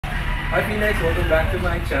Hi Phoenix, welcome back to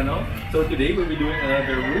my channel. So today we'll be doing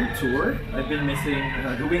another room tour. I've been missing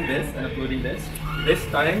doing this and uploading this. This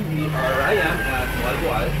time I am at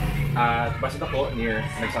Moalboal at Pasitako near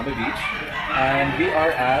Nagsama Beach. And we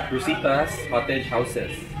are at Rosita's Cottage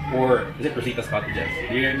Houses. Or is it Rosita's Cottages?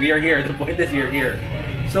 We are here, the point is you're here.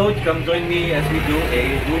 So come join me as we do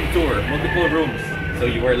a room tour, multiple rooms. So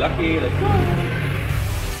you are lucky, let's go!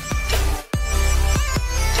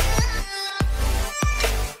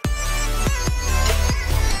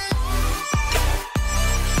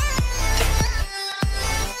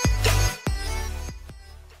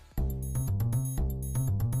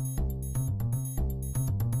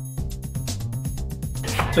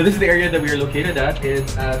 So this is the area that we are located at.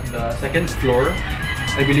 It's at the second floor.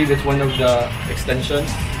 I believe it's one of the extensions.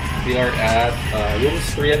 We are at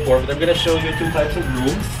rooms 3 and 4, but I'm going to show you two types of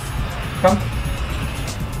rooms. Come.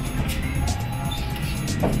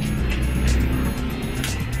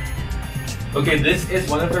 Okay, this is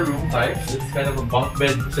one of the room types. It's kind of a bunk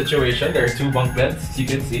bed situation. There are two bunk beds, as you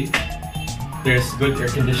can see. There's good air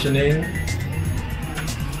conditioning.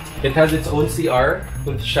 It has its own CR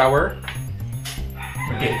with shower.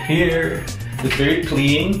 Okay, here it's very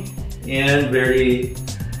clean and very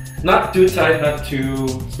not too tight, not too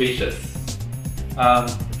spacious.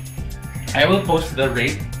 I will post the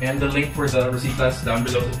rate and the link for the Rositas down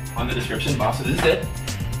below on the description box. So this is it.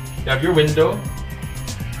 You have your window.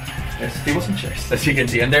 There's tables and chairs, as you can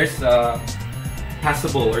see, and there's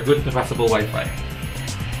passable or good to passable Wi-Fi.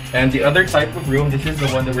 And the other type of room, this is the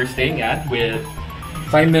one that we're staying at with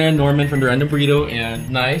Simon, Norman from the Random Burrito, and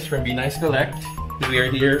Nice from Be Nice Collect. We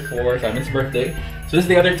are here for Simon's birthday. So this is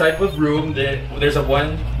the other type of room. There's a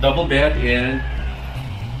one double bed and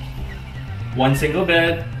one single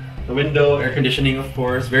bed. The window, air conditioning, of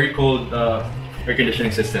course, very cold air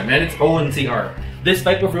conditioning system, and its own CR. This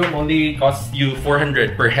type of room only costs you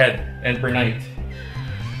 400 per head and per night.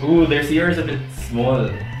 Ooh, their CR is a bit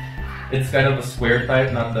small. It's kind of a square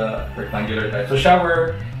type, not the rectangular type. So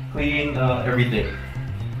shower, clean, everything.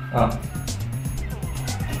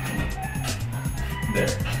 There.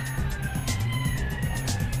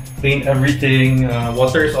 Clean everything.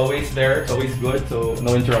 Water is always there. It's always good, so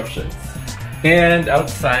no interruptions. And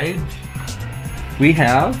outside, we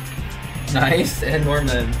have Nice and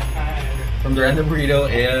Norman from the Random Burrito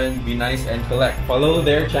and Be Nice and Collect. Follow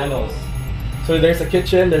their channels. So there's a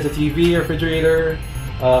kitchen, there's a TV, refrigerator,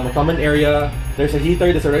 a common area. There's a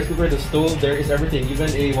heater, there's a rice cooker, there's a stove. There is everything, even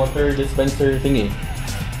a water dispenser thingy.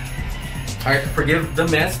 Alright, forgive the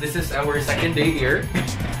mess. This is our second day here,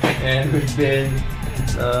 and we've been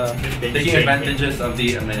taking advantages of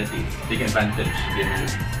the amenities. Taking advantage of the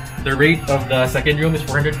amenities. The rate of the second room is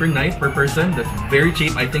 400 per night per person. That's very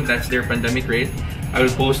cheap. I think that's their pandemic rate. I will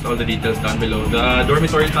post all the details down below. The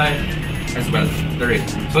dormitory time as well, the rate.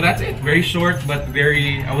 So that's it. Very short, but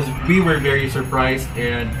we were very surprised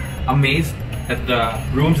and amazed at the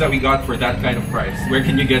rooms that we got for that kind of price. Where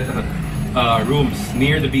can you get rooms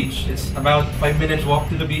near the beach? It's about 5 minutes walk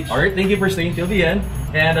to the beach. Alright, thank you for staying till the end,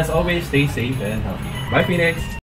 and as always, stay safe and healthy. Bye Phoenix!